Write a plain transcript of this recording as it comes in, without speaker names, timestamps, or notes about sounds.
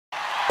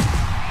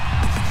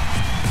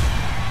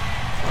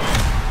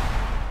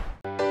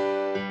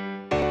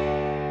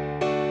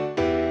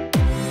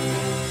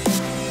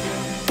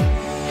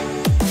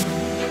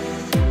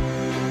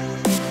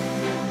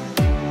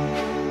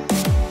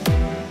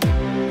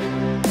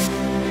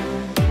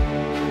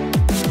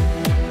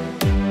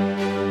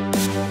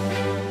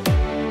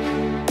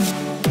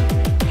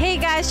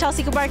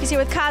Chelsea Cabarcas here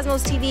with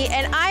Cosmos TV,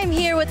 and I'm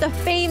here with the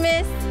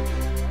famous...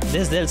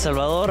 Desde El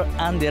Salvador,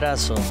 Andy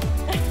Razo.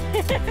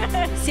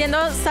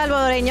 Siendo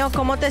salvadoreño,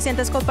 ¿cómo te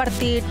sientes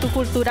compartir tu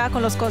cultura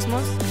con los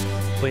Cosmos?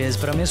 Pues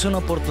para mí es una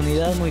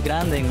oportunidad muy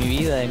grande en mi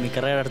vida, en mi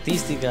carrera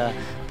artística,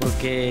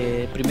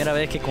 porque primera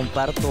vez que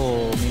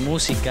comparto mi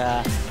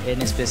música,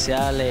 en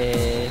especial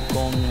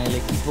con el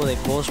equipo de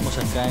Cosmos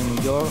acá en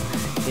New York.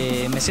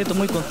 Me siento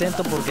muy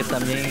contento porque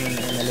también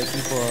en el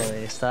equipo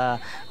está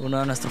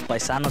uno de nuestros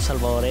paisanos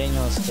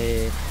salvadoreños,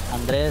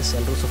 Andrés,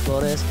 el ruso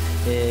Flores,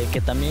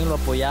 que también lo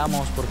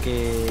apoyamos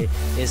porque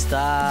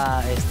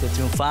está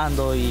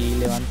triunfando y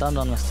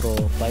levantando a nuestro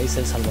país,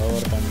 El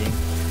Salvador, también.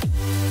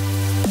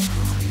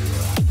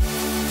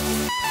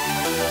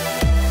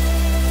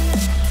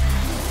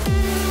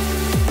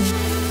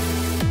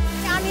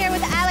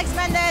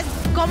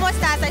 ¿Cómo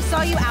estás? I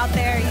saw you out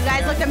there. You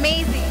guys looked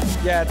amazing.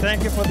 Yeah,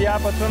 thank you for the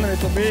opportunity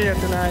to be here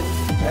tonight.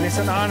 And it's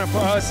an honor for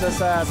us as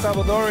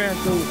Salvadorian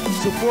to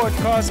support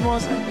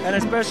Cosmos and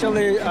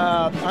especially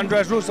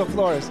Andrés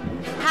Flores.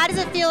 How does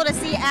it feel to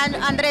see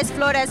Andrés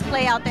Flores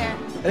play out there?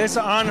 It's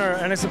an honor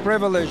and it's a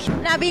privilege.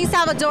 Now, being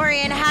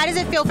Salvadorian, how does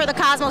it feel for the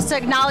Cosmos to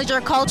acknowledge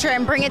your culture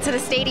and bring it to the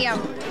stadium?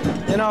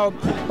 You know,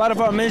 part of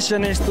our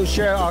mission is to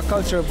share our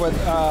culture with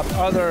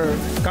other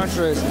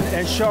countries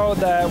and show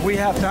that we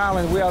have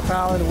talent, we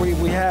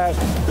have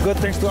good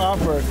things to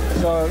offer.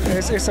 So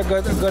it's a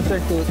good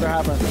thing to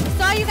happen.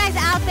 Saw you guys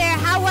out there.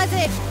 How was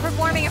it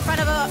performing in front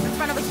of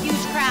a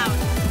huge crowd?